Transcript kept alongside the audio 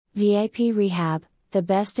VIP Rehab, the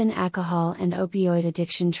best in alcohol and opioid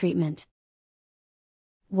addiction treatment.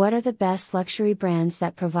 What are the best luxury brands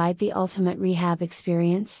that provide the ultimate rehab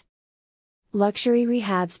experience? Luxury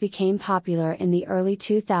rehabs became popular in the early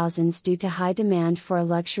 2000s due to high demand for a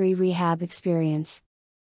luxury rehab experience.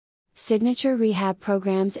 Signature rehab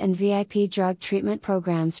programs and VIP drug treatment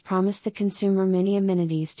programs promise the consumer many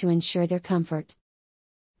amenities to ensure their comfort.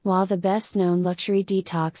 While the best-known luxury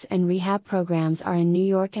detox and rehab programs are in New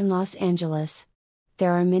York and Los Angeles,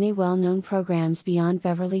 there are many well-known programs beyond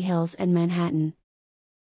Beverly Hills and Manhattan.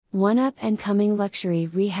 One up-and-coming luxury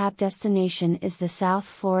rehab destination is the South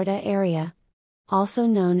Florida area, also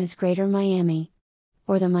known as Greater Miami,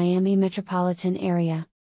 or the Miami metropolitan area.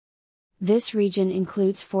 This region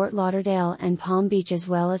includes Fort Lauderdale and Palm Beach as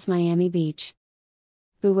well as Miami Beach.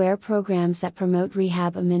 Beware programs that promote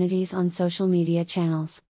rehab amenities on social media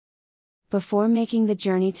channels. Before making the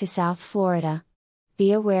journey to South Florida,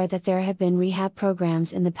 be aware that there have been rehab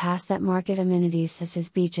programs in the past that market amenities such as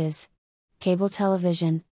beaches, cable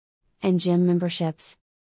television, and gym memberships.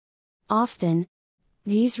 Often,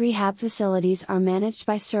 these rehab facilities are managed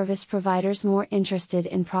by service providers more interested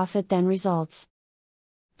in profit than results.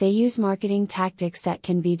 They use marketing tactics that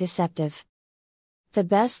can be deceptive. The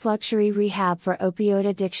best luxury rehab for opioid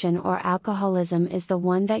addiction or alcoholism is the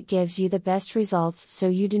one that gives you the best results so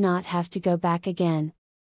you do not have to go back again.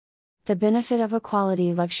 The benefit of a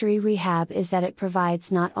quality luxury rehab is that it provides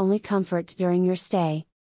not only comfort during your stay,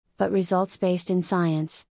 but results based in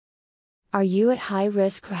science. Are you at high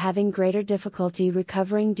risk for having greater difficulty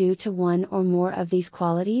recovering due to one or more of these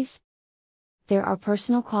qualities? There are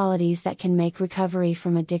personal qualities that can make recovery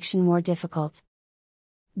from addiction more difficult.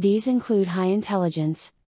 These include high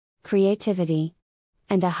intelligence, creativity,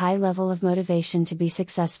 and a high level of motivation to be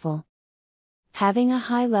successful. Having a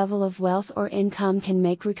high level of wealth or income can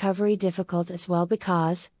make recovery difficult as well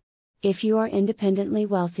because, if you are independently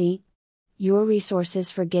wealthy, your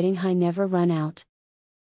resources for getting high never run out.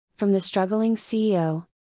 From the struggling CEO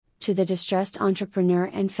to the distressed entrepreneur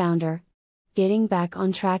and founder, getting back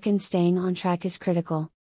on track and staying on track is critical.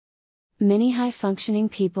 Many high-functioning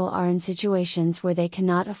people are in situations where they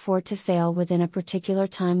cannot afford to fail within a particular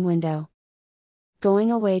time window.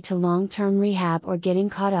 Going away to long-term rehab or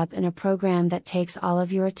getting caught up in a program that takes all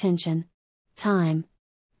of your attention, time,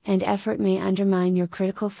 and effort may undermine your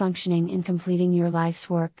critical functioning in completing your life's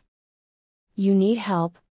work. You need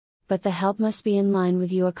help, but the help must be in line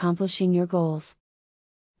with you accomplishing your goals.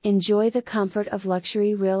 Enjoy the comfort of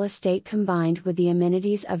luxury real estate combined with the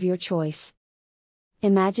amenities of your choice.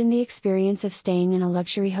 Imagine the experience of staying in a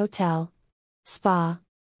luxury hotel, spa,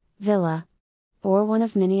 villa, or one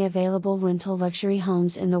of many available rental luxury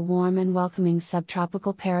homes in the warm and welcoming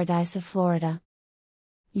subtropical paradise of Florida.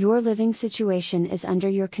 Your living situation is under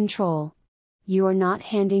your control. You are not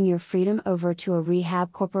handing your freedom over to a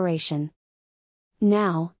rehab corporation.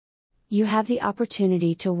 Now, you have the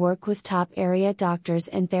opportunity to work with top area doctors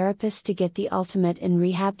and therapists to get the ultimate in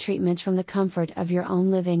rehab treatment from the comfort of your own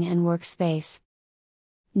living and workspace.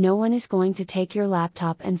 No one is going to take your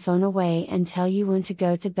laptop and phone away and tell you when to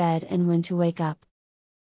go to bed and when to wake up.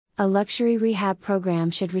 A luxury rehab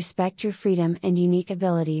program should respect your freedom and unique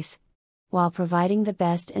abilities, while providing the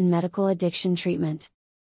best in medical addiction treatment.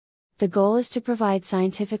 The goal is to provide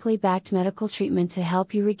scientifically backed medical treatment to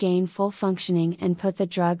help you regain full functioning and put the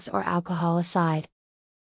drugs or alcohol aside.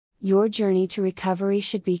 Your journey to recovery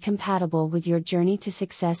should be compatible with your journey to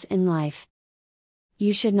success in life.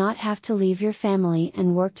 You should not have to leave your family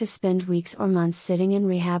and work to spend weeks or months sitting in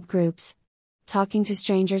rehab groups, talking to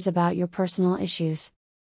strangers about your personal issues.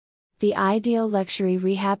 The ideal luxury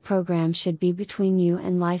rehab program should be between you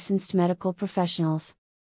and licensed medical professionals.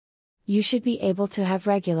 You should be able to have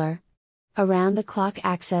regular, around-the-clock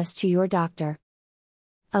access to your doctor.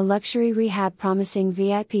 A luxury rehab promising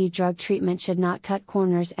VIP drug treatment should not cut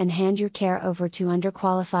corners and hand your care over to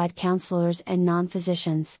underqualified counselors and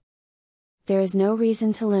non-physicians. There is no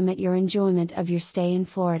reason to limit your enjoyment of your stay in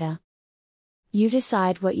Florida. You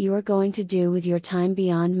decide what you are going to do with your time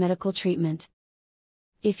beyond medical treatment.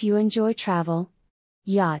 If you enjoy travel,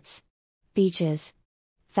 yachts, beaches,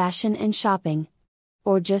 fashion and shopping,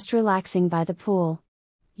 or just relaxing by the pool,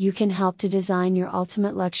 you can help to design your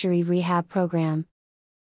ultimate luxury rehab program.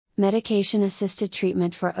 Medication-assisted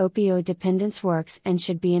treatment for opioid dependence works and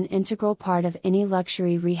should be an integral part of any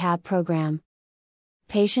luxury rehab program.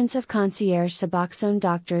 Patients of concierge Suboxone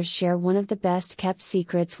doctors share one of the best-kept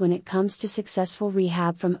secrets when it comes to successful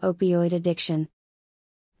rehab from opioid addiction.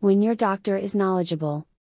 When your doctor is knowledgeable,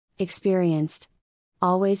 experienced,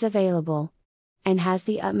 always available, and has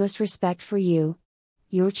the utmost respect for you,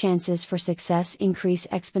 your chances for success increase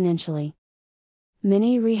exponentially.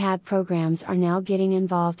 Many rehab programs are now getting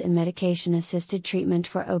involved in medication-assisted treatment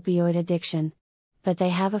for opioid addiction, but they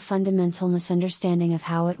have a fundamental misunderstanding of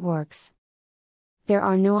how it works. There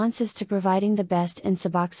are nuances to providing the best in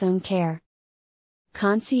Suboxone care.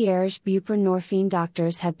 Concierge buprenorphine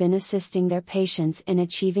doctors have been assisting their patients in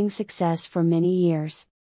achieving success for many years.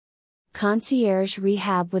 Concierge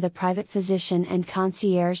rehab with a private physician and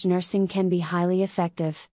concierge nursing can be highly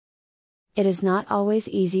effective. It is not always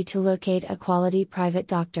easy to locate a quality private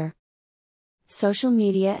doctor. Social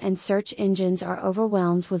media and search engines are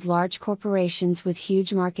overwhelmed with large corporations with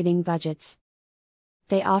huge marketing budgets.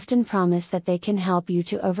 They often promise that they can help you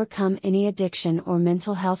to overcome any addiction or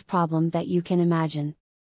mental health problem that you can imagine.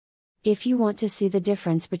 If you want to see the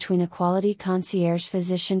difference between a quality concierge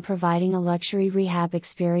physician providing a luxury rehab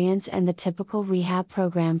experience and the typical rehab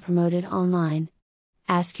program promoted online,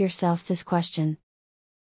 ask yourself this question.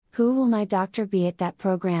 Who will my doctor be at that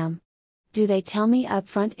program? Do they tell me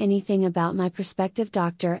upfront anything about my prospective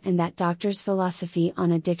doctor and that doctor's philosophy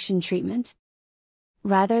on addiction treatment?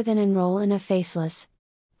 Rather than enroll in a faceless,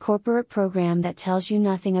 corporate program that tells you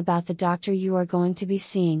nothing about the doctor you are going to be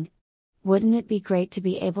seeing, wouldn't it be great to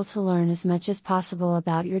be able to learn as much as possible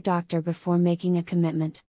about your doctor before making a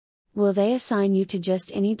commitment? Will they assign you to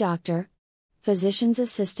just any doctor, physician's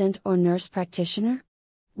assistant or nurse practitioner?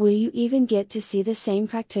 Will you even get to see the same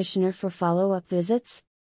practitioner for follow-up visits?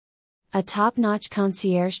 A top-notch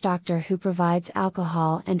concierge doctor who provides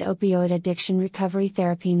alcohol and opioid addiction recovery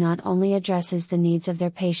therapy not only addresses the needs of their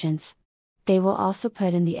patients, they will also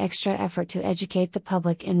put in the extra effort to educate the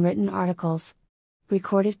public in written articles,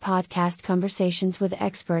 recorded podcast conversations with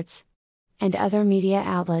experts, and other media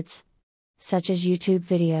outlets, such as YouTube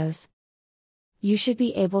videos. You should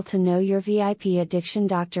be able to know your VIP addiction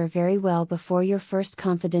doctor very well before your first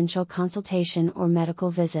confidential consultation or medical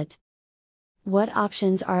visit. What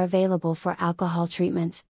options are available for alcohol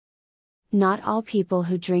treatment? Not all people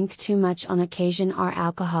who drink too much on occasion are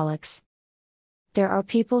alcoholics. There are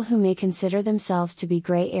people who may consider themselves to be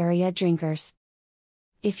gray area drinkers.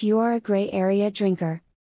 If you are a gray area drinker,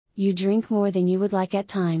 you drink more than you would like at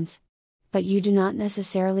times, but you do not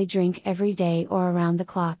necessarily drink every day or around the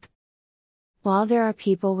clock. While there are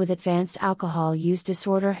people with advanced alcohol use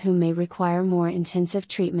disorder who may require more intensive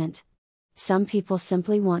treatment, some people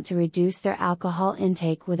simply want to reduce their alcohol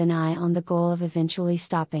intake with an eye on the goal of eventually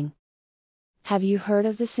stopping. Have you heard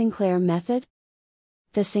of the Sinclair method?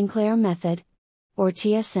 The Sinclair method, or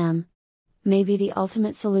TSM, may be the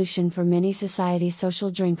ultimate solution for many society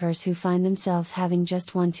social drinkers who find themselves having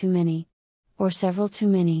just one too many, or several too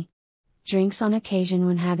many, drinks on occasion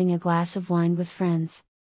when having a glass of wine with friends.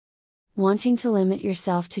 Wanting to limit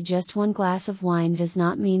yourself to just one glass of wine does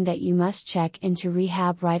not mean that you must check into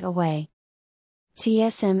rehab right away.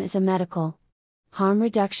 TSM is a medical, harm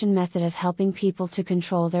reduction method of helping people to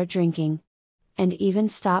control their drinking, and even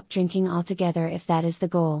stop drinking altogether if that is the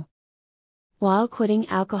goal. While quitting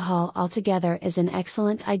alcohol altogether is an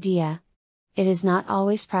excellent idea, it is not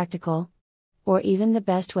always practical, or even the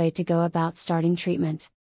best way to go about starting treatment.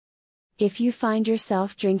 If you find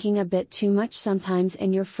yourself drinking a bit too much sometimes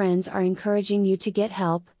and your friends are encouraging you to get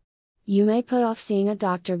help, you may put off seeing a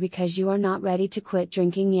doctor because you are not ready to quit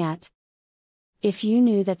drinking yet. If you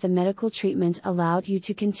knew that the medical treatment allowed you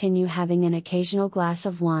to continue having an occasional glass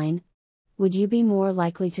of wine, would you be more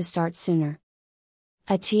likely to start sooner?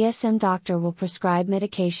 A TSM doctor will prescribe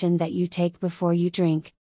medication that you take before you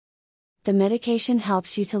drink. The medication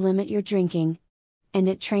helps you to limit your drinking, and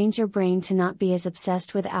it trains your brain to not be as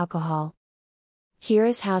obsessed with alcohol. Here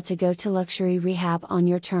is how to go to luxury rehab on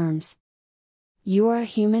your terms. You are a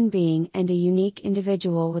human being and a unique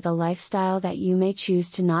individual with a lifestyle that you may choose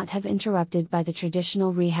to not have interrupted by the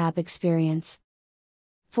traditional rehab experience.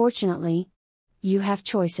 Fortunately, you have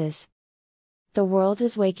choices. The world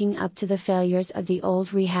is waking up to the failures of the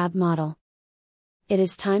old rehab model. It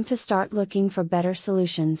is time to start looking for better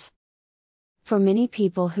solutions. For many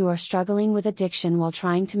people who are struggling with addiction while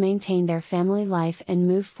trying to maintain their family life and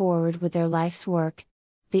move forward with their life's work,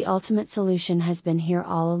 the ultimate solution has been here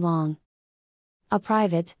all along. A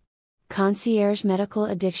private, concierge medical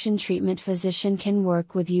addiction treatment physician can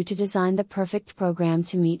work with you to design the perfect program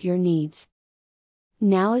to meet your needs.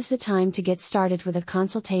 Now is the time to get started with a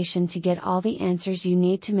consultation to get all the answers you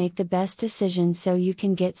need to make the best decision so you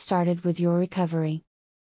can get started with your recovery.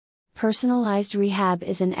 Personalized rehab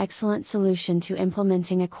is an excellent solution to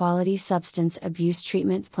implementing a quality substance abuse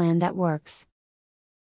treatment plan that works.